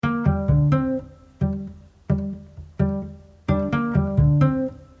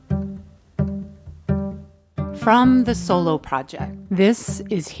From the Solo Project, this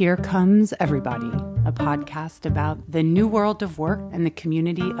is Here Comes Everybody, a podcast about the new world of work and the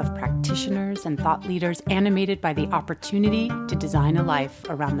community of practitioners and thought leaders animated by the opportunity to design a life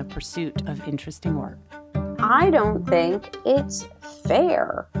around the pursuit of interesting work. I don't think it's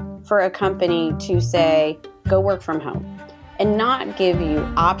fair for a company to say, go work from home, and not give you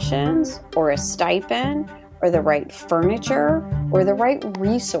options or a stipend or the right furniture or the right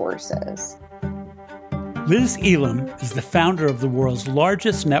resources. Liz Elam is the founder of the world's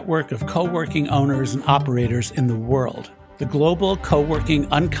largest network of co-working owners and operators in the world, the Global Co-working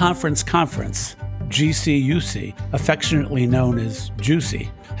Unconference Conference, GCUC, affectionately known as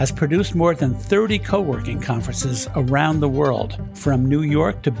JUICY, has produced more than 30 co-working conferences around the world, from New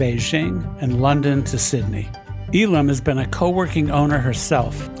York to Beijing and London to Sydney. Elam has been a co-working owner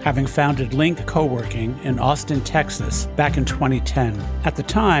herself, having founded Link Co-working in Austin, Texas, back in 2010. At the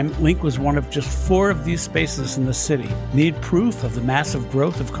time, Link was one of just 4 of these spaces in the city. Need proof of the massive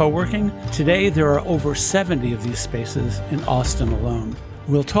growth of co-working? Today, there are over 70 of these spaces in Austin alone.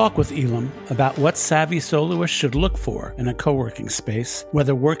 We'll talk with Elam about what savvy soloists should look for in a co-working space,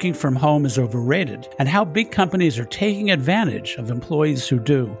 whether working from home is overrated, and how big companies are taking advantage of employees who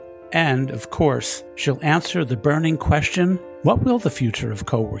do. And, of course, she'll answer the burning question, what will the future of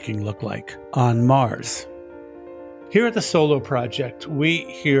co-working look like on Mars? Here at the Solo Project, we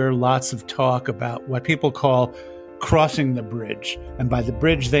hear lots of talk about what people call crossing the bridge. And by the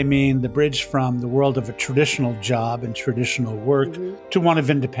bridge, they mean the bridge from the world of a traditional job and traditional work to one of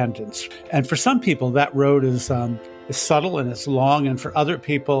independence. And for some people, that road is subtle and it's long. And for other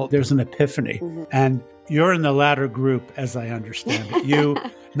people, there's an epiphany. And you're in the latter group, as I understand it. You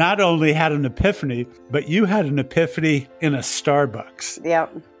not only had an epiphany, but you had an epiphany in a Starbucks.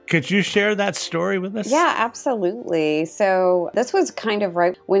 Yep. Could you share that story with us? Yeah, absolutely. So this was kind of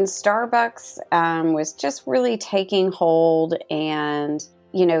right when Starbucks was just really taking hold, and,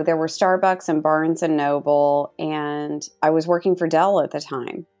 you know, there were Starbucks and Barnes and Noble, and I was working for Dell at the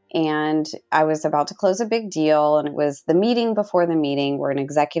time. And I was about to close a big deal, and it was the meeting before the meeting where an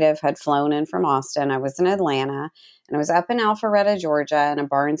executive had flown in from Austin. I was in Atlanta, and I was up in Alpharetta, Georgia, in a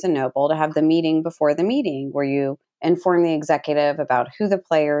Barnes & Noble to have the meeting before the meeting where you inform the executive about who the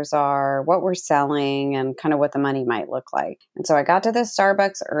players are, what we're selling, and kind of what the money might look like. And so I got to the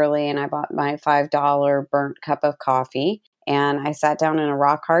Starbucks early, and I bought my $5 burnt cup of coffee, and I sat down in a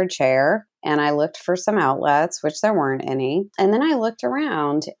rock hard chair. And I looked for some outlets, which there weren't any. And then I looked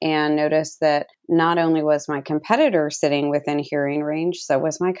around and noticed that not only was my competitor sitting within hearing range, so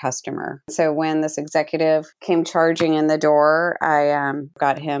was my customer. So when this executive came charging in the door, I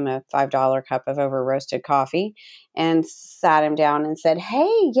got him a $5 cup of over-roasted coffee and sat him down and said,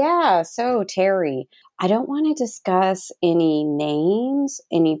 hey, yeah, so Terry, I don't want to discuss any names,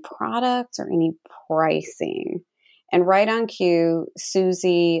 any products, or any pricing. And right on cue,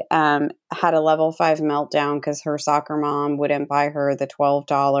 Susie had a level 5 meltdown because her soccer mom wouldn't buy her the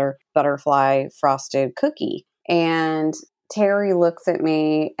 $12 butterfly frosted cookie. And Terry looks at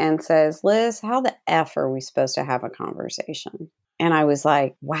me and says, Liz, how the F are we supposed to have a conversation? And I was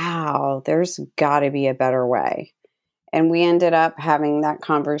like, wow, there's got to be a better way. And we ended up having that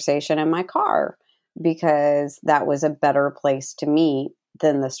conversation in my car because that was a better place to meet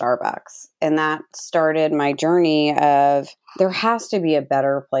than the Starbucks. And that started my journey of there has to be a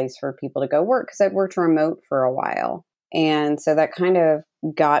better place for people to go work, because I'd worked remote for a while. And so that kind of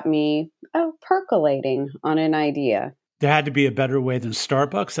got me percolating on an idea. There had to be a better way than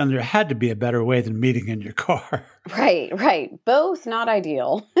Starbucks, and there had to be a better way than meeting in your car. Right. Both not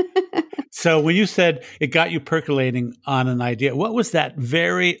ideal. So when you said it got you percolating on an idea, what was that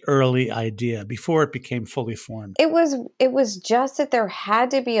very early idea before it became fully formed? It was just that there had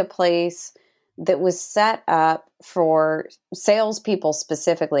to be a place that was set up for salespeople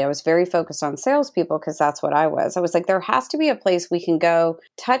specifically. I was very focused on salespeople because that's what I was. I was like, there has to be a place we can go,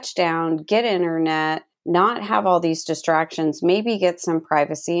 touch down, get internet, not have all these distractions, maybe get some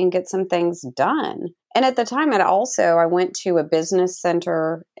privacy and get some things done. And at the time, I went to a business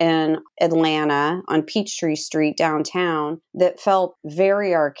center in Atlanta on Peachtree Street downtown that felt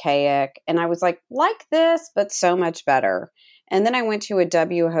very archaic. And I was like this, but so much better. And then I went to a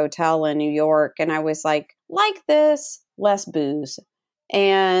W Hotel in New York, and I was like this, less booze.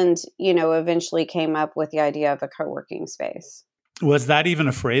 And, eventually came up with the idea of a co-working space. Was that even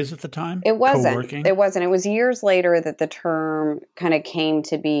a phrase at the time? It wasn't. Co-working? It wasn't. It was years later that the term kind of came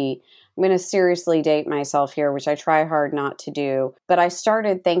to be. I'm going to seriously date myself here, which I try hard not to do. But I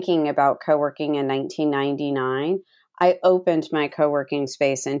started thinking about co-working in 1999. I opened my co-working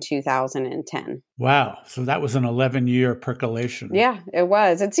space in 2010. Wow. So that was an 11-year percolation. Yeah, it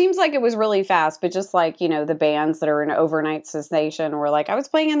was. It seems like it was really fast, but just like, the bands that are in overnight cessation were like, I was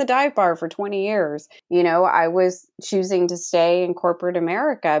playing in the dive bar for 20 years. I was choosing to stay in corporate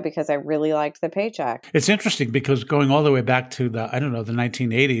America because I really liked the paycheck. It's interesting because going all the way back to the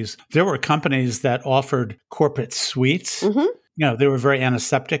 1980s, there were companies that offered corporate suites. Mm-hmm. They were very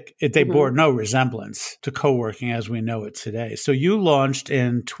antiseptic. They bore no resemblance to co-working as we know it today. So you launched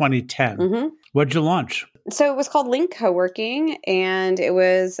in 2010. Mm-hmm. What did you launch? So it was called Link Co-working, and it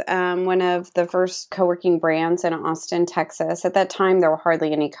was one of the first co-working brands in Austin, Texas. At that time, there were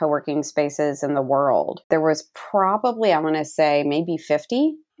hardly any co-working spaces in the world. There was probably, I want to say, maybe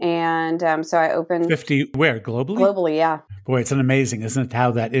 50. And so I opened... 50 where? Globally? Globally, yeah. Boy, it's amazing, isn't it,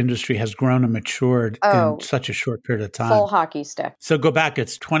 how that industry has grown and matured in such a short period of time. Full hockey stick. So go back,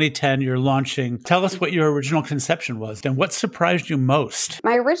 it's 2010, you're launching. Tell us what your original conception was and what surprised you most.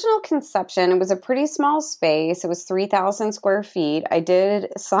 My original conception, it was a pretty small space. It was 3,000 square feet. I did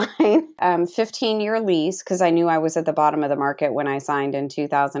sign a 15-year lease because I knew I was at the bottom of the market when I signed in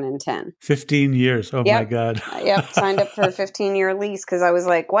 2010. 15 years. Oh, my God. Yep. Signed up for a 15-year lease because I was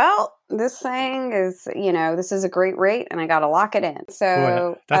like, well, this thing is, this is a great rate and I got to lock it in.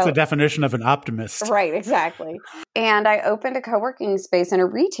 So boy, that's the definition of an optimist. Right, exactly. And I opened a co-working space in a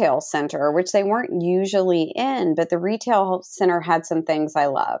retail center, which they weren't usually in, but the retail center had some things I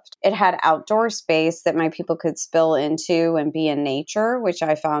loved. It had outdoor space that my people could spill into and be in nature, which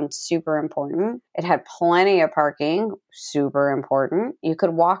I found super important. It had plenty of parking, super important. You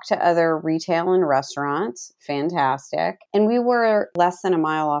could walk to other retail and restaurants, fantastic. And we were less than a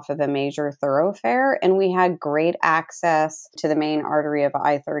mile off of a major thoroughfare, and we had great access to the main artery of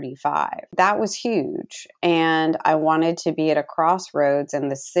I-35. That was huge. And I wanted to be at a crossroads in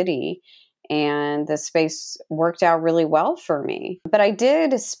the city, and the space worked out really well for me. But I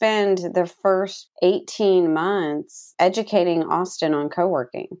did spend the first 18 months educating Austin on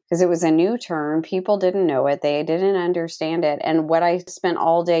co-working because it was a new term. People didn't know it. They didn't understand it. And what I spent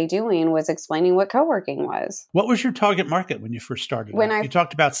all day doing was explaining what co-working was. What was your target market when you first started? You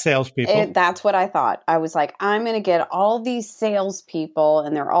talked about salespeople. That's what I thought. I was like, I'm going to get all these salespeople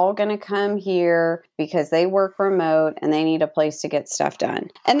and they're all going to come here because they work remote and they need a place to get stuff done.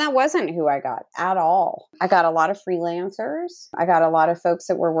 And that wasn't who I got at all. I got a lot of freelancers. I got a lot of folks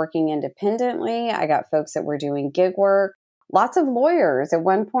that were working independently. I got folks that were doing gig work. Lots of lawyers. At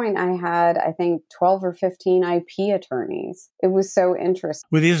one point, I had, I think, 12 or 15 IP attorneys. It was so interesting.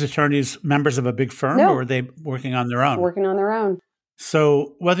 Were these attorneys members of a big firm or were they working on their own? Working on their own.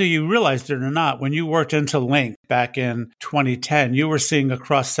 So whether you realized it or not, when you worked into Link back in 2010, you were seeing a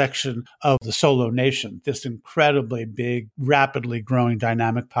cross-section of the solo nation, this incredibly big, rapidly growing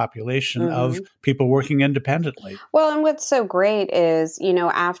dynamic population of people working independently. Well, and what's so great is,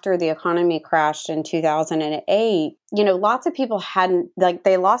 after the economy crashed in 2008, lots of people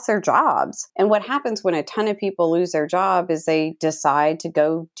they lost their jobs. And what happens when a ton of people lose their job is they decide to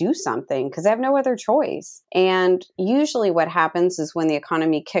go do something because they have no other choice. And usually what happens is when the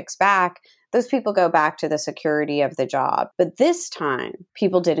economy kicks back, those people go back to the security of the job. But this time,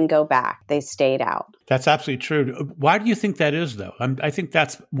 people didn't go back. They stayed out. That's absolutely true. Why do you think that is, though? I think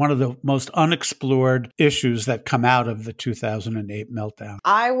that's one of the most unexplored issues that come out of the 2008 meltdown.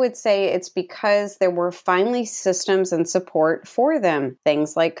 I would say it's because there were finally systems and support for them.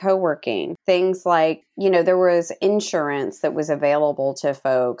 Things like co-working, things like, there was insurance that was available to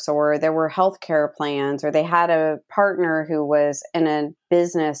folks, or there were healthcare plans, or they had a partner who was in a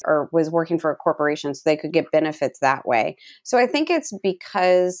business or was working for a corporation so they could get benefits that way. So I think it's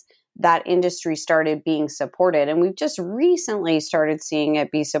because that industry started being supported. And we've just recently started seeing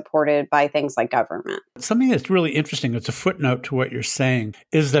it be supported by things like government. Something that's really interesting, it's a footnote to what you're saying,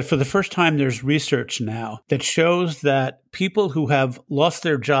 is that for the first time, there's research now that shows that people who have lost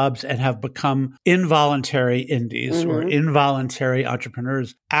their jobs and have become involuntary indies or involuntary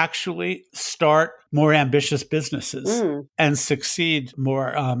entrepreneurs actually start more ambitious businesses and succeed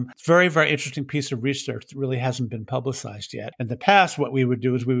more. Very, very interesting piece of research that really hasn't been publicized yet. In the past, what we would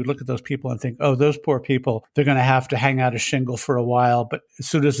do is we would look at those people and think, oh, those poor people, they're going to have to hang out a shingle for a while, but as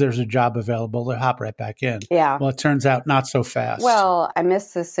soon as there's a job available, they'll hop right back in. Yeah. Well, it turns out not so fast. Well, I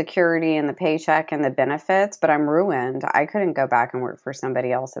miss the security and the paycheck and the benefits, but I'm ruined. I couldn't go back and work for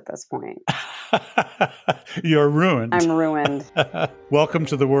somebody else at this point. You're ruined. I'm ruined. Welcome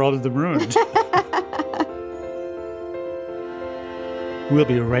to the world of the ruined. We'll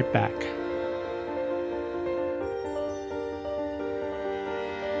be right back.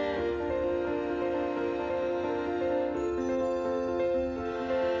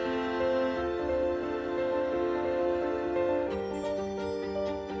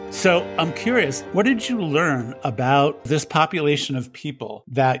 So I'm curious, what did you learn about this population of people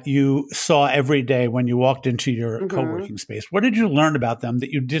that you saw every day when you walked into your co-working space? What did you learn about them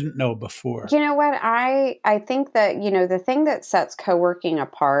that you didn't know before? You know what? I think that, the thing that sets co-working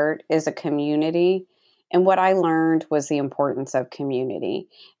apart is a community. And what I learned was the importance of community.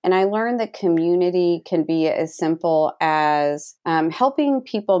 And I learned that community can be as simple as helping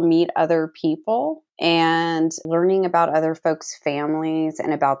people meet other people and learning about other folks' families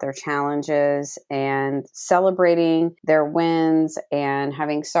and about their challenges and celebrating their wins and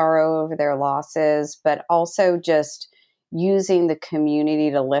having sorrow over their losses, but also just using the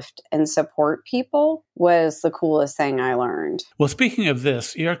community to lift and support people was the coolest thing I learned. Well, speaking of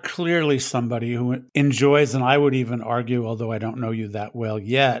this, you're clearly somebody who enjoys, and I would even argue, although I don't know you that well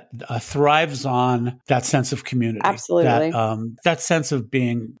yet, thrives on that sense of community. Absolutely. That sense of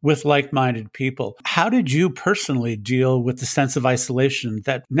being with like-minded people. How did you personally deal with the sense of isolation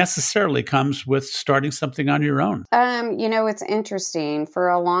that necessarily comes with starting something on your own? It's interesting. For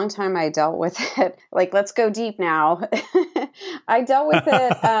a long time, I dealt with it. Like, let's go deep now. I dealt with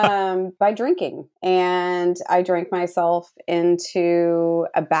it by drinking, and I drank myself into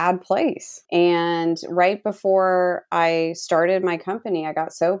a bad place. And right before I started my company, I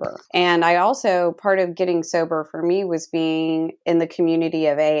got sober. And I also, part of getting sober for me was being in the community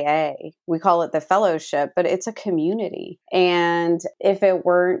of AA. We call it the fellowship, but it's a community. And if it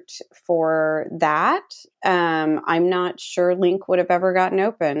weren't for that, I'm not sure Link would have ever gotten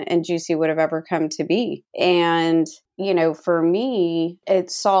open and Juicy would have ever come to be. And for me, it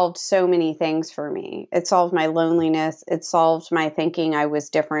solved so many things for me. It solved my loneliness. It solved my thinking I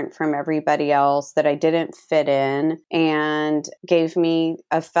was different from everybody else, that I didn't fit in, and gave me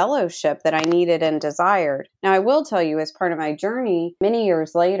a fellowship that I needed and desired. Now, I will tell you, as part of my journey, many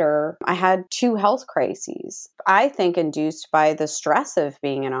years later, I had 2 health crises, I think induced by the stress of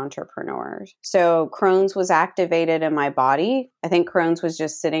being an entrepreneur. So Crohn's was activated in my body. I think Crohn's was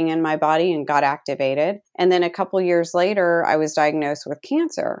just sitting in my body and got activated. And then a couple years later, I was diagnosed with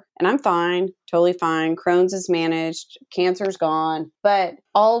cancer. And I'm fine, totally fine. Crohn's is managed, cancer's gone. But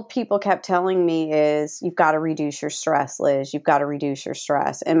all people kept telling me is, you've got to reduce your stress, Liz. You've got to reduce your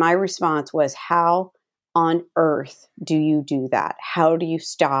stress. And my response was, how on earth do you do that? How do you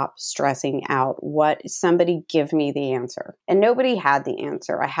stop stressing out? Somebody give me the answer. And nobody had the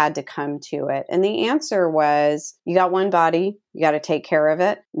answer. I had to come to it. And the answer was, you got one body, you got to take care of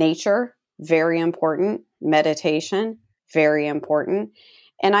it. Nature, very important. Meditation, very important.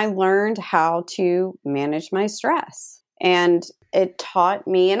 And I learned how to manage my stress. And it taught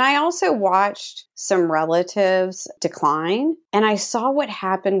me, and I also watched some relatives decline, and I saw what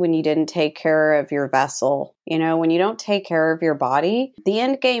happened when you didn't take care of your vessel. When you don't take care of your body, the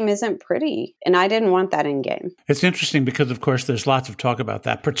end game isn't pretty, and I didn't want that end game. It's interesting because, of course, there's lots of talk about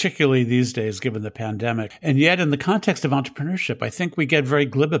that, particularly these days, given the pandemic. And yet, in the context of entrepreneurship, I think we get very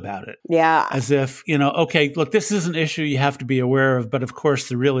glib about it. Yeah. As if, okay, look, this is an issue you have to be aware of, but of course,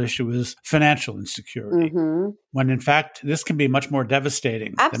 the real issue is financial insecurity. Mm-hmm. When in fact, this can be much more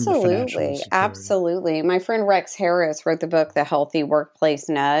devastating. Absolutely. Than the financial insecurity. Absolutely. My friend Rex Harris wrote the book, The Healthy Workplace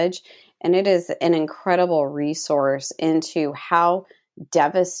Nudge, and it is an incredible resource into how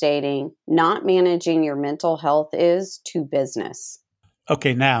devastating not managing your mental health is to business.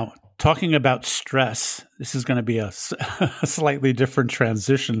 Okay, now, talking about stress, this is going to be a slightly different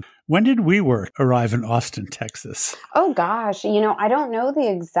transition. When did WeWork arrive in Austin, Texas? Oh, gosh. I don't know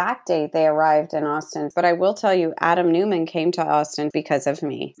the exact date they arrived in Austin, but I will tell you, Adam Newman came to Austin because of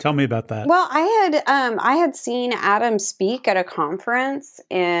me. Tell me about that. Well, I had seen Adam speak at a conference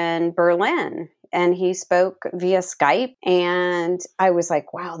in Berlin. And he spoke via Skype, and I was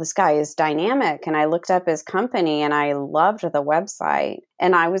like, wow, this guy is dynamic. And I looked up his company, and I loved the website.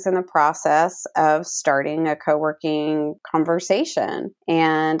 And I was in the process of starting a co-working conversation.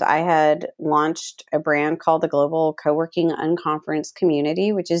 And I had launched a brand called the Global Co-working Unconference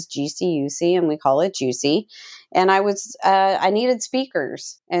Community, which is GCUC, and we call it Juicy. And I needed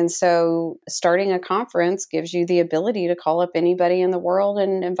speakers. And so starting a conference gives you the ability to call up anybody in the world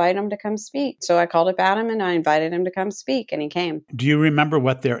and invite them to come speak. So I called up Adam and I invited him to come speak, and he came. Do you remember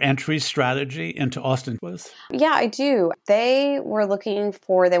what their entry strategy into Austin was? Yeah, I do. They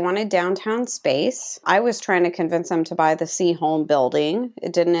wanted downtown space. I was trying to convince them to buy the C Home building.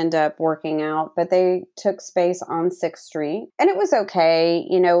 It didn't end up working out, but they took space on 6th Street, and it was okay.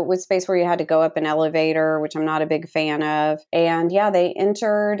 It was space where you had to go up an elevator, which I'm not a big fan of. And yeah, they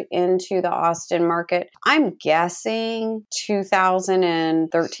entered into the Austin market, I'm guessing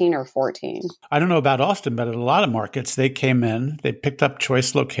 2013 or 14. I don't know about Austin, but at a lot of markets, they came in, they picked up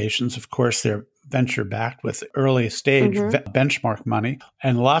choice locations. Of course, they're venture backed with early stage benchmark money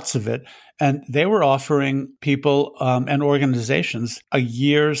and lots of it. And they were offering people and organizations a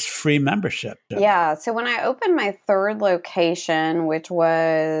year's free membership. Yeah. So when I opened my third location, which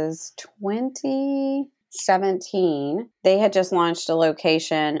was 2017, they had just launched a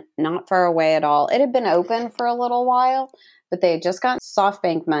location not far away at all. It had been open for a little while, but they had just gotten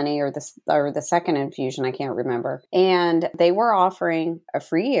SoftBank money or the second infusion, I can't remember. And they were offering a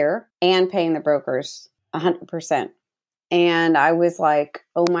free year and paying the brokers 100%. And I was like,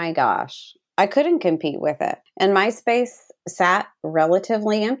 oh my gosh, I couldn't compete with it. And my space sat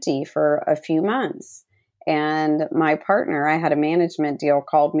relatively empty for a few months. And my partner, I had a management deal,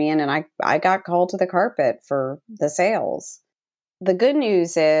 called me in, and I got called to the carpet for the sales. The good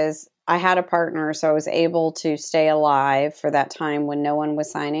news is I had a partner, so I was able to stay alive for that time when no one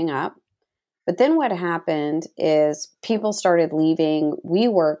was signing up. But then what happened is people started leaving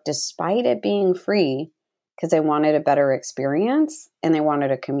WeWork despite it being free because they wanted a better experience and they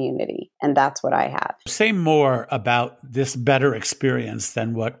wanted a community. And that's what I had. Say more about this better experience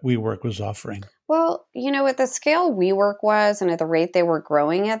than what WeWork was offering. Well, at the scale WeWork was and at the rate they were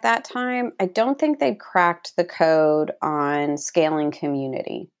growing at that time, I don't think they'd cracked the code on scaling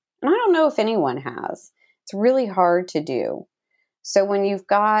community. And I don't know if anyone has. It's really hard to do. So when you've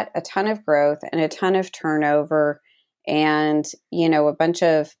got a ton of growth and a ton of turnover and, a bunch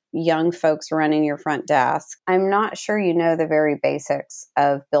of young folks running your front desk, I'm not sure you know the very basics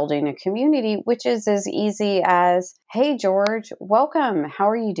of building a community, which is as easy as, hey, George, welcome. How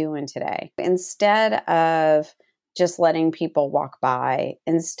are you doing today? Instead of just letting people walk by,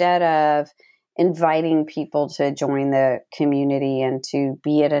 instead of inviting people to join the community and to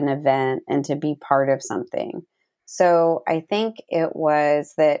be at an event and to be part of something. So I think it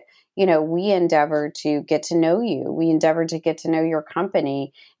was that, we endeavored to get to know you. We endeavored to get to know your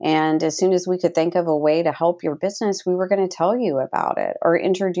company. And as soon as we could think of a way to help your business, we were going to tell you about it or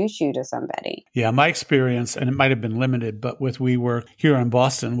introduce you to somebody. Yeah, my experience, and it might have been limited, but with WeWork here in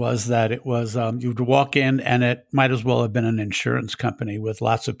Boston was that it was, you would walk in and it might as well have been an insurance company with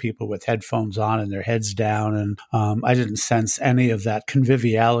lots of people with headphones on and their heads down. And I didn't sense any of that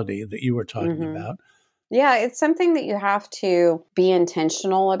conviviality that you were talking about. Yeah, it's something that you have to be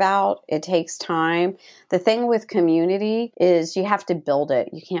intentional about. It takes time. The thing with community is you have to build it.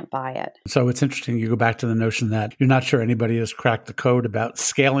 You can't buy it. So it's interesting. You go back to the notion that you're not sure anybody has cracked the code about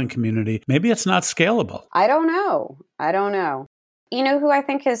scaling community. Maybe it's not scalable. I don't know. You know who I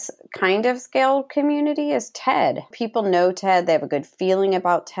think has kind of scaled community is TED. People know TED. They have a good feeling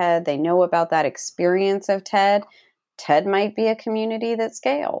about TED. They know about that experience of TED. TED might be a community that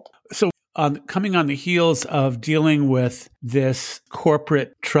scaled. So coming on the heels of dealing with this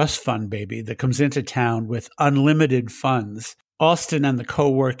corporate trust fund baby that comes into town with unlimited funds, Austin and the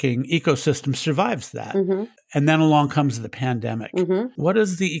co-working ecosystem survives that. And then along comes the pandemic. What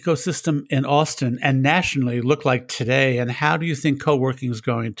does the ecosystem in Austin and nationally look like today? And how do you think co-working is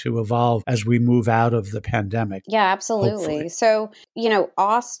going to evolve as we move out of the pandemic? Yeah, absolutely. Hopefully. So,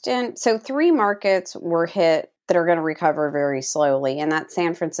 Austin, 3 markets were hit that are going to recover very slowly, and that's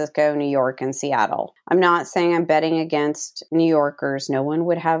San Francisco, New York, and Seattle. I'm not saying I'm betting against New Yorkers. No one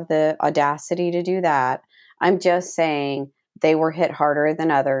would have the audacity to do that. I'm just saying they were hit harder than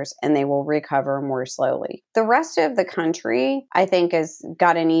others, and they will recover more slowly. The rest of the country, I think, has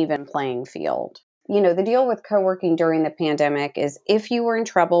got an even playing field. The deal with co-working during the pandemic is if you were in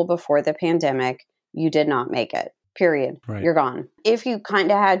trouble before the pandemic, you did not make it. Period. Right. You're gone. If you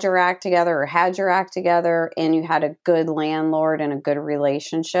kind of had your act together and you had a good landlord and a good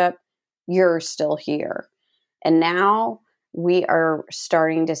relationship, you're still here. And now we are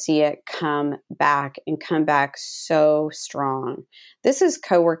starting to see it come back so strong. This is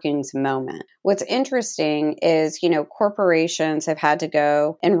co-working's moment. What's interesting is, corporations have had to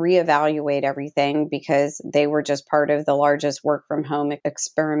go and reevaluate everything because they were just part of the largest work from home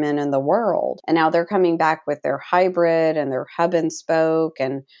experiment in the world. And now they're coming back with their hybrid and their hub and spoke,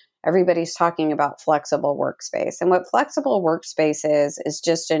 and everybody's talking about flexible workspace. And what flexible workspace is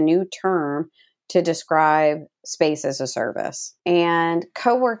just a new term to describe space as a service. And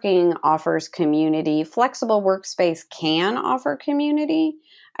co-working offers community. Flexible workspace can offer community.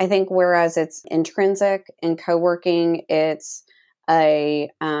 I think whereas it's intrinsic in co-working, it's a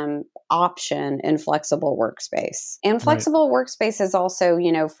option in flexible workspace. And flexible workspace is also,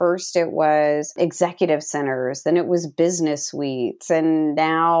 first it was executive centers, then it was business suites, and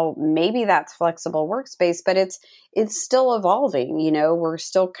now maybe that's flexible workspace, but it's still evolving. We're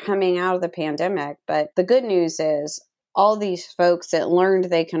still coming out of the pandemic. But the good news is all these folks that learned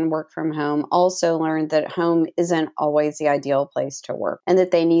they can work from home also learned that home isn't always the ideal place to work and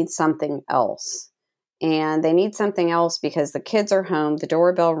that they need something else. And they need something else because the kids are home, the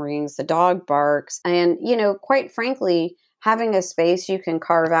doorbell rings, the dog barks. And, quite frankly, having a space you can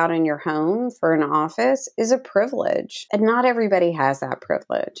carve out in your home for an office is a privilege. And not everybody has that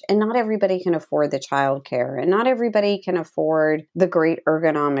privilege. And not everybody can afford the childcare. And not everybody can afford the great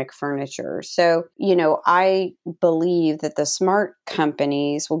ergonomic furniture. So, I believe that the smart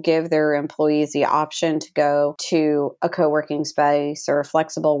companies will give their employees the option to go to a co-working space or a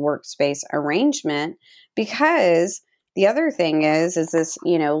flexible workspace arrangement, because the other thing is this,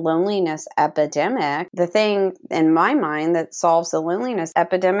 loneliness epidemic. The thing in my mind that solves the loneliness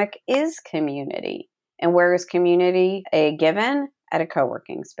epidemic is community. And where is community a given? At a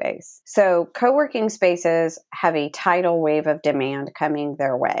co-working space. So co-working spaces have a tidal wave of demand coming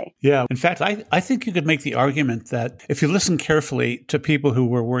their way. Yeah. In fact, I think you could make the argument that if you listen carefully to people who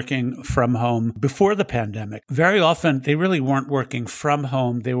were working from home before the pandemic, very often they really weren't working from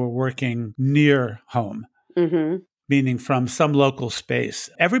home. They were working near home. Mm-hmm. Meaning from some local space.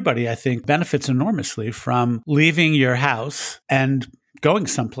 Everybody, I think, benefits enormously from leaving your house and going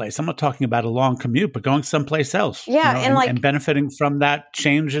someplace. I'm not talking about a long commute, but going someplace else. Yeah. And benefiting from that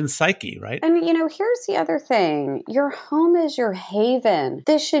change in psyche, right? And, here's the other thing. Your home is your haven.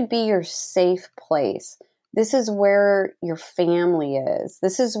 This should be your safe place. This is where your family is.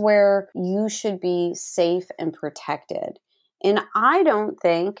 This is where you should be safe and protected. And I don't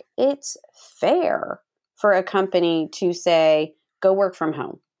think it's fair for a company to say, go work from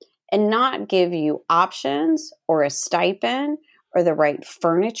home and not give you options or a stipend or the right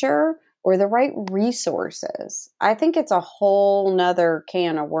furniture or the right resources. I think it's a whole nother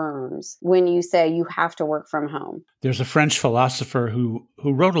can of worms when you say you have to work from home. There's a French philosopher who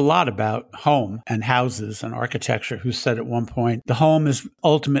wrote a lot about home and houses and architecture, who said at one point, the home is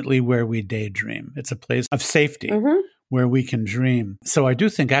ultimately where we daydream. It's a place of safety. Mm-hmm. Where we can dream. So I do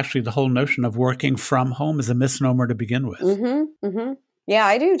think actually the whole notion of working from home is a misnomer to begin with. Mm-hmm, mm-hmm. Yeah,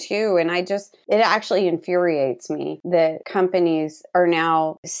 I do too. And it actually infuriates me that companies are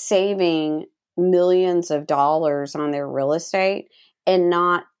now saving millions of dollars on their real estate and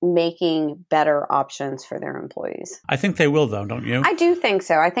not making better options for their employees. I think they will, though, don't you? I do think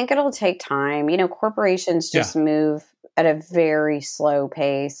so. I think it'll take time. Corporations just move at a very slow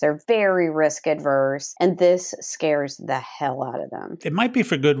pace. They're very risk adverse, and this scares the hell out of them. It might be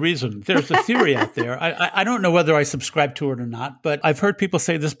for good reason. There's a theory out there. I don't know whether I subscribe to it or not, but I've heard people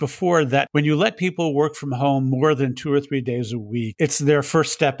say this before, that when you let people work from home more than 2 or 3 days a week, it's their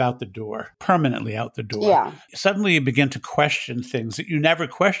first step out the door, permanently out the door. Yeah. Suddenly you begin to question things that you never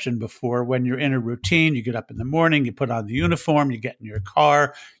questioned before. When you're in a routine, you get up in the morning, you put on the uniform, you get in your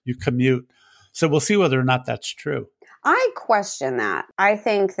car, you commute. So we'll see whether or not that's true. I question that. I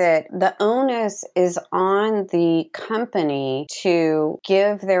think that the onus is on the company to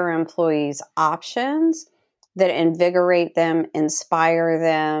give their employees options that invigorate them, inspire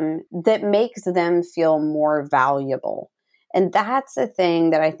them, that makes them feel more valuable. And that's the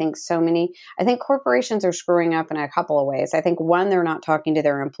thing that I think corporations are screwing up in a couple of ways. I think one, they're not talking to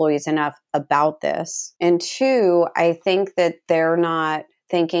their employees enough about this. And two, I think that they're not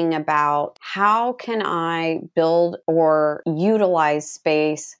thinking about how can I build or utilize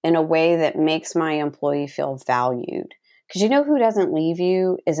space in a way that makes my employee feel valued. Because who doesn't leave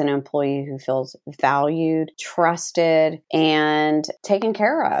you is an employee who feels valued, trusted, and taken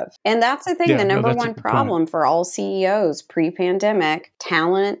care of. And that's the thing, the number one problem for all CEOs pre-pandemic: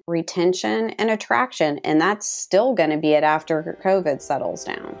 talent, retention, and attraction. And that's still going to be it after COVID settles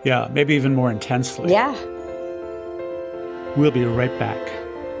down. Yeah, maybe even more intensely. Yeah. We'll be right back.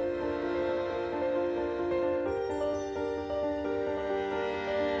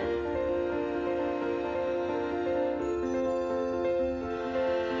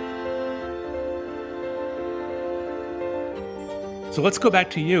 So let's go back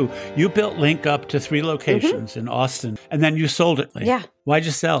to you. You built Link up to 3 locations in Austin, and then you sold it. Yeah. Why'd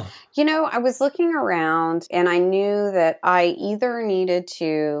you sell? I was looking around and I knew that I either needed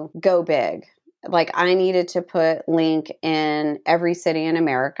to go big. Like I needed to put Link in every city in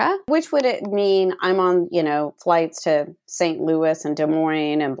America, which would it mean I'm on, flights to St. Louis and Des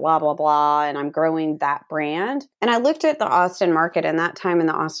Moines and blah, blah, blah. And I'm growing that brand. And I looked at the Austin market, and that time in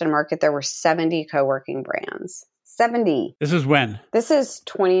the Austin market, there were 70 co-working brands. 70. This is when? This is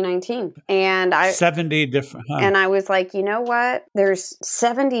 2019. And 70 different. Huh? And I was like, you know what? There's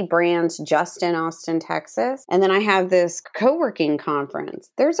 70 brands just in Austin, Texas. And then I have this co-working conference.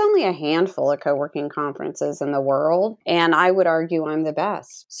 There's only a handful of co-working conferences in the world. And I would argue I'm the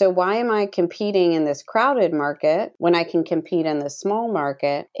best. So why am I competing in this crowded market when I can compete in the small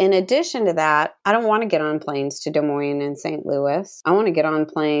market? In addition to that, I don't want to get on planes to Des Moines and St. Louis. I want to get on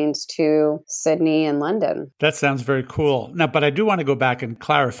planes to Sydney and London. That sounds very cool. Now, but I do want to go back and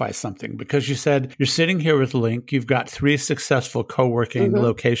clarify something, because you said you're sitting here with Link. You've got 3 successful co-working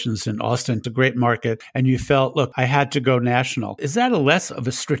locations in Austin. It's a great market. And you felt, look, I had to go national. Is that a less of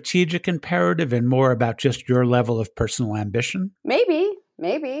a strategic imperative and more about just your level of personal ambition? Maybe.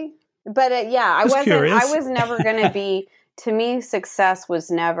 But I was never going to be... To me, success was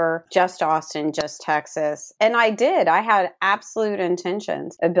never just Austin, just Texas. And I had absolute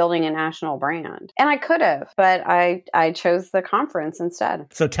intentions of building a national brand. And I could have, but I chose the conference instead.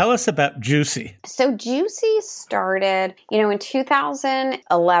 So tell us about Juicy. So Juicy started, in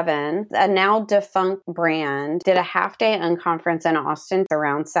 2011, a now defunct brand did a half-day unconference in Austin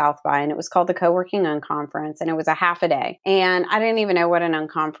around South by, and it was called the Co-working Unconference, and it was a half a day. And I didn't even know what an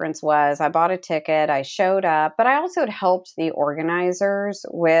unconference was. I bought a ticket, I showed up, but I also had helped the organizers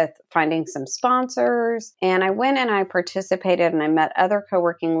with finding some sponsors. And I went and I participated and I met other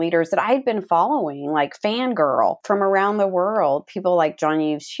co-working leaders that I'd been following, like fangirl from around the world. People like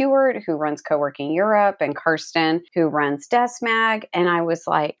Jean-Yves Huart, who runs Co-working Europe, and Karsten, who runs DeskMag. And I was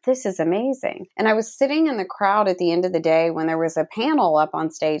like, this is amazing. And I was sitting in the crowd at the end of the day when there was a panel up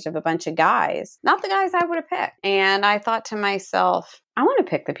on stage of a bunch of guys, not the guys I would have picked. And I thought to myself, I want to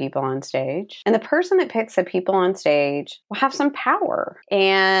pick the people on stage. And the person that picks the people on stage will have some power.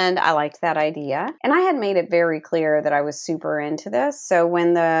 And I liked that idea. And I had made it very clear that I was super into this. So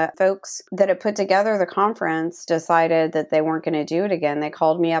when the folks that had put together the conference decided that they weren't going to do it again, they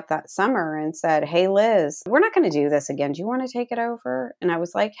called me up that summer and said, hey, Liz, we're not going to do this again. Do you want to take it over? And I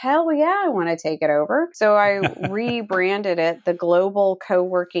was like, hell yeah, I want to take it over. So I rebranded it the Global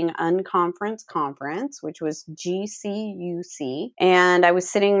Co-working Unconference Conference, which was GCUC. And I was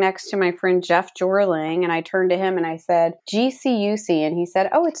sitting next to my friend Jeff Jorling, and I turned to him and I said, GCUC. And he said,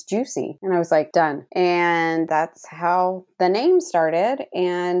 oh, it's Juicy. And I was like, done. And that's how the name started.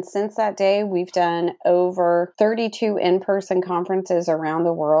 And since that day, we've done over 32 in-person conferences around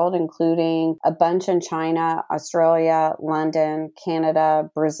the world, including a bunch in China, Australia, London, Canada,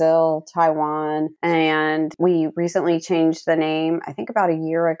 Brazil, Taiwan. And we recently changed the name, I think about a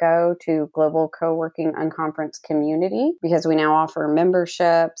year ago, to Global Co-working Unconference Community, because we now offer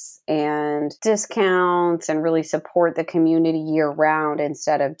memberships and discounts and really support the community year round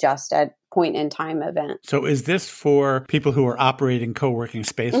instead of just at point in time event. So is this for people who are operating co-working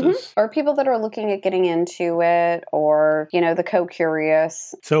spaces? Or people that are looking at getting into it, or, the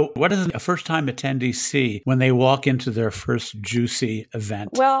co-curious. So what does a first-time attendee see when they walk into their first Juicy event?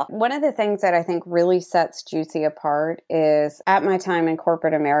 Well, one of the things that I think really sets Juicy apart is at my time in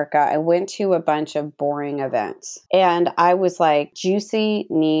corporate America, I went to a bunch of boring events. And I was like, Juicy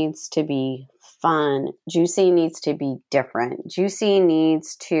needs to be fun. Juicy needs to be different. Juicy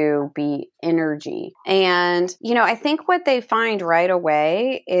needs to be energy. And, I think what they find right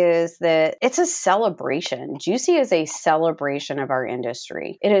away is that it's a celebration. Juicy is a celebration of our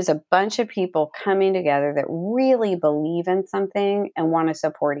industry. It is a bunch of people coming together that really believe in something and want to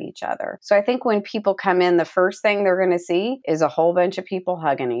support each other. So I think when people come in, the first thing they're going to see is a whole bunch of people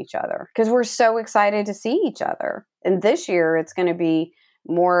hugging each other because we're so excited to see each other. And this year, it's going to be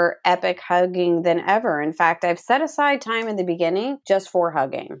more epic hugging than ever. In fact, I've set aside time in the beginning just for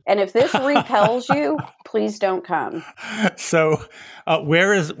hugging. And if this repels you, please don't come. So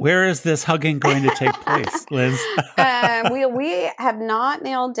where is this hugging going to take place, Liz? We have not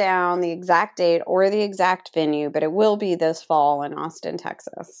nailed down the exact date or the exact venue, but it will be this fall in Austin,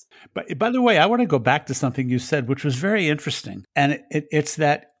 Texas. But by the way, I want to go back to something you said, which was very interesting. And it's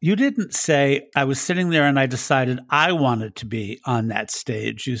that you didn't say, I was sitting there and I decided I wanted to be on that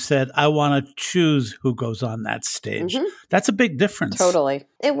stage. You said, I want to choose who goes on that stage. Mm-hmm. That's a big difference. Totally.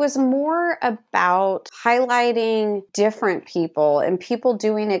 It was more about highlighting different people and people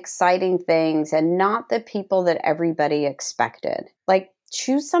doing exciting things and not the people that everybody expected. Like,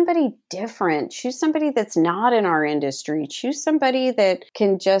 choose somebody different. Choose somebody that's not in our industry. Choose somebody that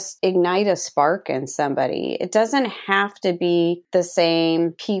can just ignite a spark in somebody. It doesn't have to be the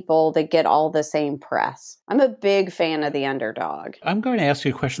same people that get all the same press. I'm a big fan of the underdog. I'm going to ask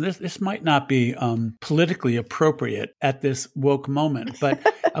you a question. This might not be politically appropriate at this woke moment, but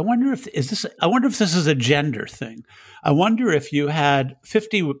I wonder if this is a gender thing. I wonder if you had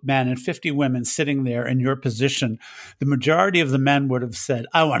 50 men and 50 women sitting there in your position, the majority of the men would have said,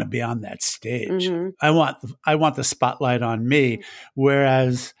 "I want to be on that stage. Mm-hmm. I want the spotlight on me,"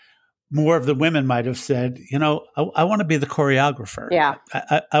 whereas more of the women might have said, I want to be the choreographer. Yeah.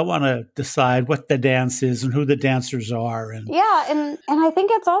 I want to decide what the dance is and who the dancers are. And I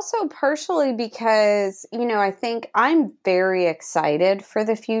think it's also partially because, I think I'm very excited for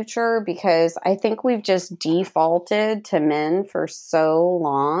the future because I think we've just defaulted to men for so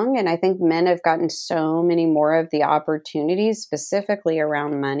long. And I think men have gotten so many more of the opportunities, specifically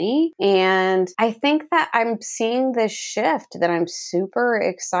around money. And I think that I'm seeing this shift that I'm super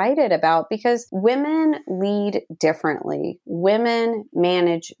excited about because women lead differently. Women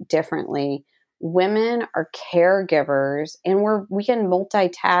manage differently. Women are caregivers and we can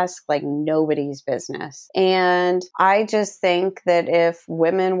multitask like nobody's business. And I just think that if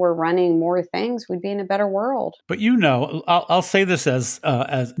women were running more things, we'd be in a better world. But I'll say this as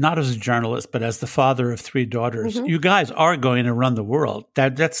not as a journalist, but as the father of 3 daughters. Mm-hmm. You guys are going to run the world.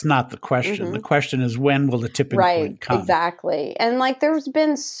 That's not the question. Mm-hmm. The question is, when will the tipping point come? Exactly. And there's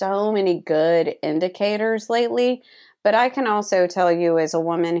been so many good indicators lately. But I can also tell you as a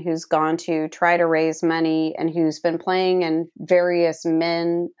woman who's gone to try to raise money and who's been playing in various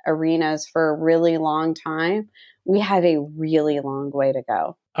men arenas for a really long time, we have a really long way to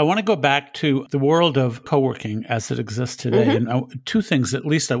go. I want to go back to the world of co-working as it exists today. Mm-hmm.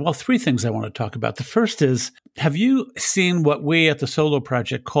 And 3 things I want to talk about. The first is, have you seen what we at the Solo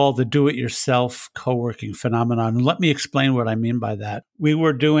Project call the do-it-yourself co-working phenomenon? And let me explain what I mean by that. We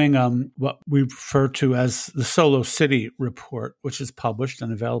were doing what we refer to as the Solo City Report, which is published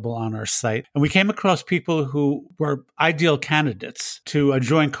and available on our site. And we came across people who were ideal candidates to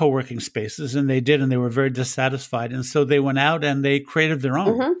join co-working spaces, and they did, and they were very dissatisfied. And so they went out and they created their own.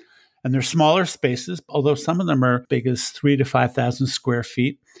 Mm-hmm. And they're smaller spaces, although some of them are big as 3,000 to 5,000 square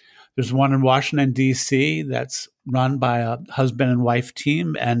feet. There's one in Washington, D.C. that's run by a husband and wife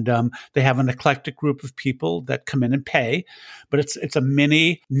team, and they have an eclectic group of people that come in and pay. But it's a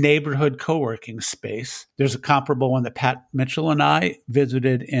mini neighborhood co-working space. There's a comparable one that Pat Mitchell and I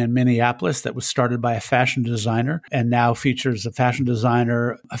visited in Minneapolis that was started by a fashion designer and now features a fashion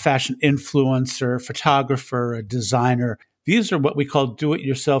designer, a fashion influencer, photographer, a designer. These are what we call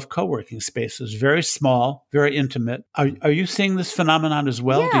do-it-yourself co-working spaces, very small, very intimate. Are you seeing this phenomenon as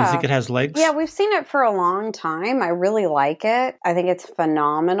well? Yeah. Do you think it has legs? Yeah, we've seen it for a long time. I really like it. I think it's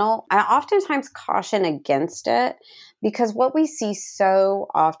phenomenal. I oftentimes caution against it because what we see so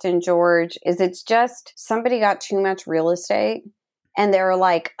often, George, is it's just somebody got too much real estate and they're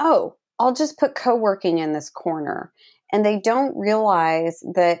like, oh, I'll just put co-working in this corner. And they don't realize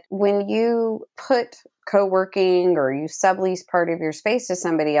that when you put co-working or you sublease part of your space to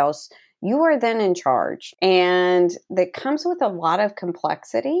somebody else, you are then in charge. And that comes with a lot of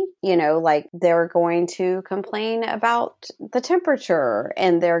complexity. They're going to complain about the temperature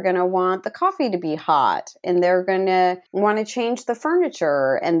and they're going to want the coffee to be hot and they're going to want to change the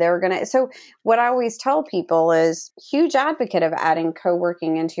furniture and so what I always tell people is huge advocate of adding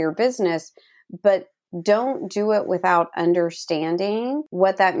co-working into your business, but don't do it without understanding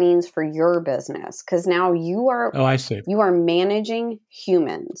what that means for your business. Because now you are managing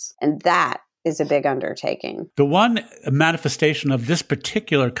humans, and that is a big undertaking. The one manifestation of this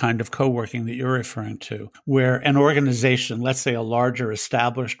particular kind of co-working that you're referring to, where an organization, let's say a larger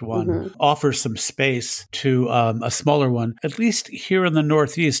established one, Mm-hmm. offers some space to a smaller one, at least here in the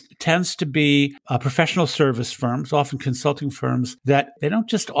Northeast, tends to be professional service firms, often consulting firms, that they don't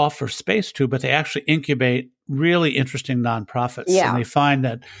just offer space to, but they actually incubate really interesting nonprofits. Yeah. And they find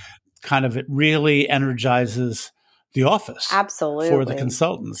that kind of it really energizes the office. Absolutely. For the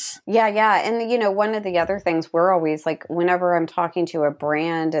consultants. Yeah. And, one of the other things we're always like, whenever I'm talking to a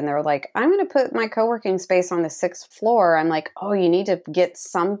brand and they're like, I'm going to put my co-working space on the 6th floor, I'm like, oh, you need to get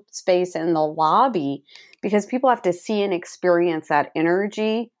some space in the lobby because people have to see and experience that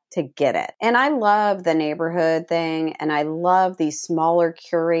energy to get it. And I love the neighborhood thing. And I love these smaller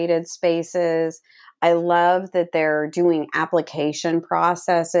curated spaces. I love that they're doing application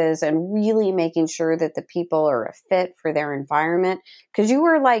processes and really making sure that the people are a fit for their environment. Because you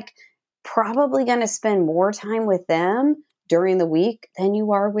are probably going to spend more time with them during the week than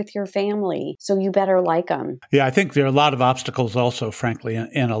you are with your family. So you better like them. Yeah, I think there are a lot of obstacles also, frankly,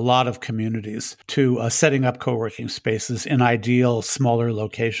 in a lot of communities to setting up co-working spaces in ideal smaller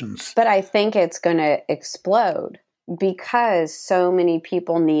locations. But I think it's going to explode because so many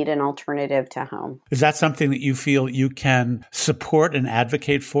people need an alternative to home. Is that something that you feel you can support and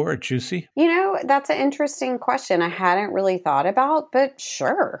advocate for at Juicy? That's an interesting question I hadn't really thought about, but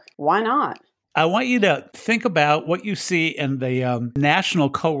sure, why not? I want you to think about what you see in the national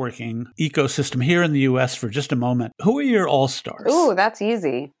co-working ecosystem here in the U.S. for just a moment. Who are your all-stars? Ooh, that's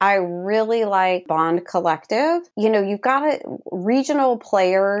easy. I really like Bond Collective. You've got regional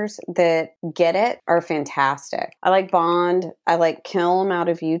players that get it are fantastic. I like Bond. I like Kilm out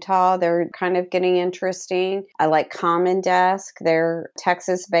of Utah. They're kind of getting interesting. I like Common Desk. They're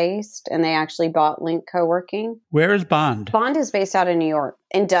Texas-based, and they actually bought Link Co-working. Where is Bond? Bond is based out of New York.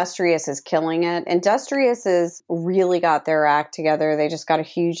 Industrious is killing it. Industrious has really got their act together. They just got a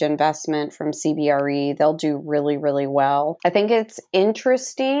huge investment from CBRE. They'll do really, really well. I think it's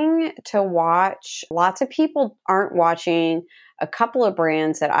interesting to watch. Lots of people aren't watching a couple of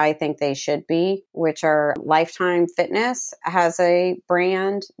brands that I think they should be, which are Lifetime Fitness has a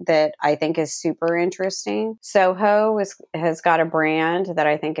brand that I think is super interesting. Soho has got a brand that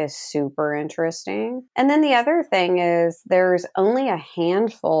I think is super interesting. And then the other thing is there's only a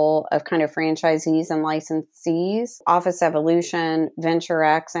handful of kind of franchisees and licensees. Office Evolution, Venture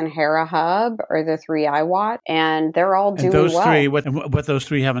X, and Hera Hub are the three I watch, and they're all doing well. And those three, what those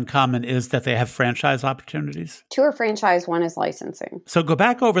three have in common is that they have franchise opportunities? Two are franchise, one is licensing. So go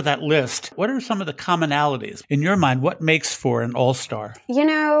back over that list. What are some of the commonalities? In your mind, what makes for an all-star?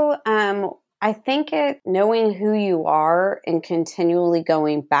 I think knowing who you are and continually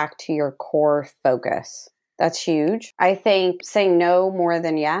going back to your core focus. That's huge. I think saying no more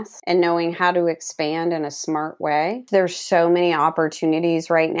than yes and knowing how to expand in a smart way. There's so many opportunities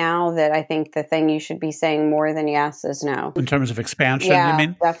right now that I think the thing you should be saying more than yes is no. In terms of expansion, you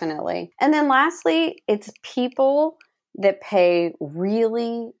mean? Definitely. And then lastly, it's people that pay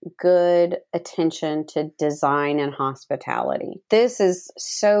really good attention to design and hospitality. This is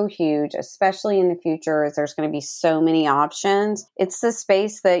so huge, especially in the future as there's going to be so many options. It's the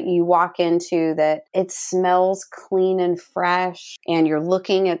space that you walk into that it smells clean and fresh and you're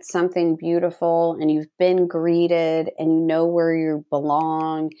looking at something beautiful and you've been greeted and you know where you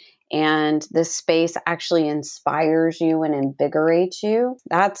belong. And the space actually inspires you and invigorates you.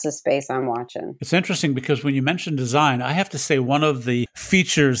 That's the space I'm watching. It's interesting because when you mentioned design, I have to say one of the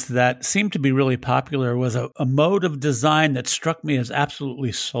features that seemed to be really popular was a mode of design that struck me as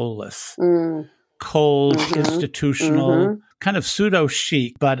absolutely soulless. Cold, institutional, kind of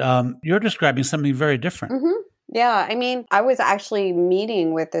pseudo-chic, but you're describing something very different. Yeah, I was actually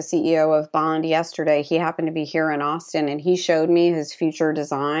meeting with the CEO of Bond yesterday. He happened to be here in Austin, and he showed me his future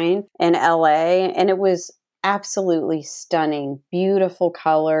design in LA, and it was absolutely stunning. Beautiful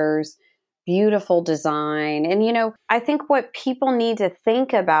colors, beautiful design. And, I think what people need to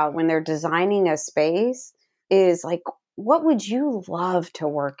think about when they're designing a space is like, what would you love to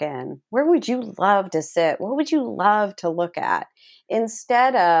work in? Where would you love to sit? What would you love to look at?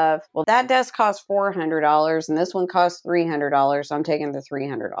 Instead of, well, that desk costs $400 and this one costs $300, so I'm taking the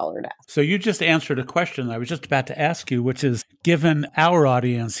 $300 desk. So you just answered a question I was just about to ask you, which is, given our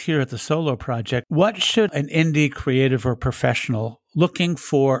audience here at the Solo Project, what should an indie creative or professional looking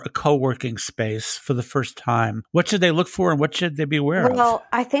for a co-working space for the first time, what should they look for and what should they be aware of? Well,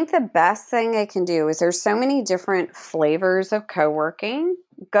 I think the best thing they can do is there's so many different flavors of co-working.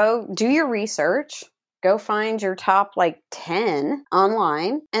 Go do your research. Go find your top 10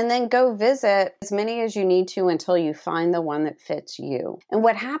 online and then go visit as many as you need to until you find the one that fits you. And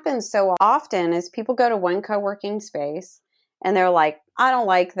what happens so often is people go to one co-working space and they're like, I don't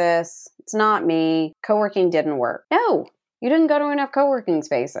like this. It's not me. Co-working didn't work. No, you didn't go to enough co-working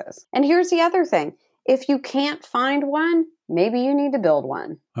spaces. And here's the other thing. If you can't find one, maybe you need to build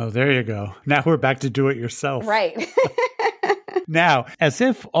one. Oh, there you go. Now we're back to do it yourself. Right. Now, as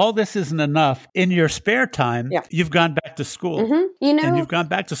if all this isn't enough, in your spare time, you've gone back to school. And you've gone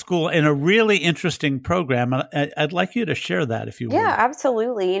back to school in a really interesting program. I'd like you to share that if you would. Yeah,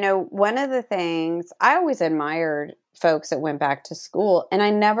 absolutely. One of the things I always admired folks that went back to school, and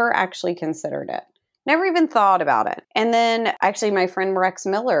I never actually considered it. Never even thought about it. And then actually my friend Rex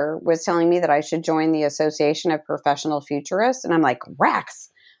Miller was telling me that I should join the Association of Professional Futurists. And I'm like, Rex,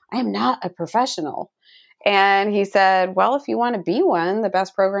 I am not a professional. And he said, well, if you want to be one, the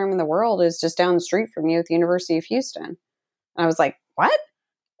best program in the world is just down the street from you at the University of Houston. And I was like, what?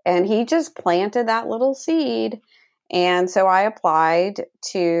 And he just planted that little seed. And so I applied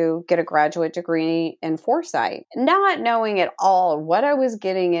to get a graduate degree in foresight, not knowing at all what I was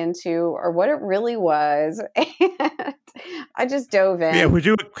getting into or what it really was. And I just dove in. Yeah,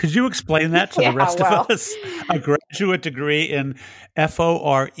 could you explain that to the rest of us? A graduate degree in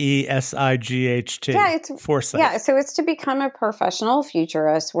FORESIGHT. Yeah, it's foresight. Yeah, so it's to become a professional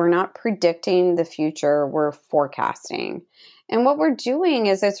futurist. We're not predicting the future, we're forecasting. And what we're doing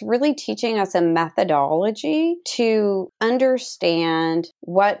is it's really teaching us a methodology to understand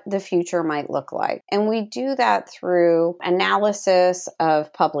what the future might look like. And we do that through analysis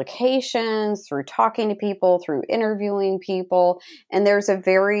of publications, through talking to people, through interviewing people. And there's a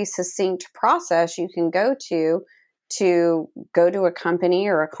very succinct process you can go to go to a company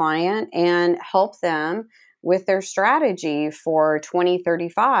or a client and help them with their strategy for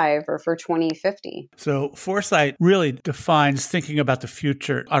 2035 or for 2050. So foresight really defines thinking about the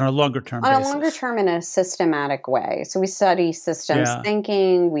future on a longer term basis. On a longer term in a systematic way. So we study systems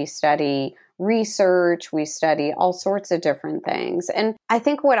thinking, we study research, we study all sorts of different things. And I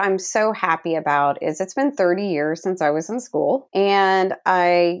think what I'm so happy about is it's been 30 years since I was in school, and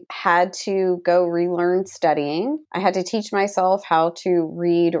I had to go relearn studying. I had to teach myself how to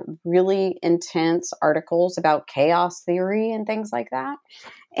read really intense articles about chaos theory and things like that.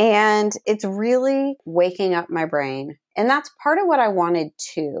 And it's really waking up my brain. And that's part of what I wanted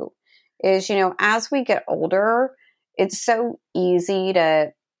too, is, as we get older, it's so easy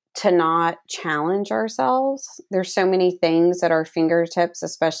to not challenge ourselves. There's so many things at our fingertips,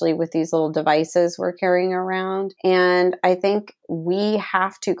 especially with these little devices we're carrying around. And I think we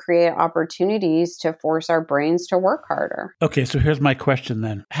have to create opportunities to force our brains to work harder. Okay, so here's my question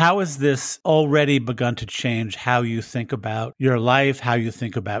then. How has this already begun to change how you think about your life, how you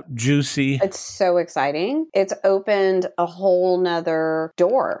think about Juicy? It's so exciting. It's opened a whole nother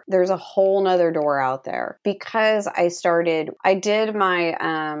door. There's a whole nother door out there because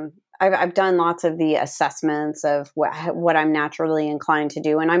I've done lots of the assessments of what I'm naturally inclined to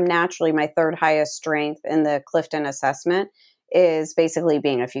do. And my third highest strength in the Clifton assessment is basically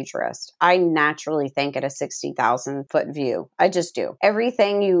being a futurist. I naturally think at a 60,000 foot view. I just do.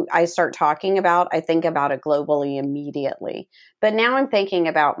 Everything I start talking about, I think about it globally immediately. But now I'm thinking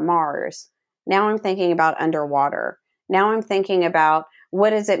about Mars. Now I'm thinking about underwater. Now I'm thinking about what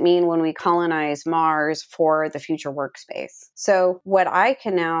does it mean when we colonize Mars for the future workspace? So what I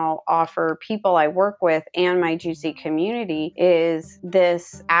can now offer people I work with and my Juicy community is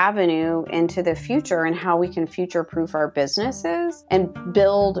this avenue into the future and how we can future-proof our businesses and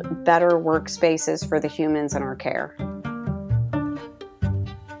build better workspaces for the humans in our care.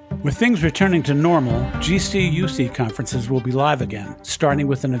 With things returning to normal, GCUC conferences will be live again, starting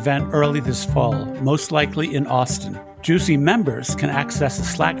with an event early this fall, most likely in Austin. Juicy members can access a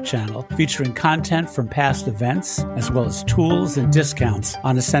Slack channel featuring content from past events, as well as tools and discounts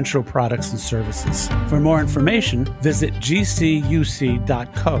on essential products and services. For more information, visit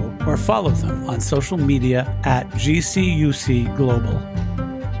gcuc.co or follow them on social media at GCUC Global.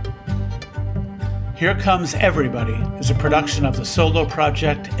 Here Comes Everybody is a production of The Solo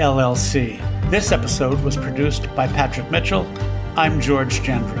Project, LLC. This episode was produced by Patrick Mitchell. I'm George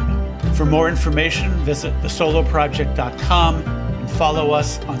Gendron. For more information, visit thesoloproject.com and follow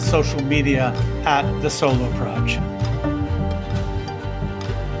us on social media at The Solo Project.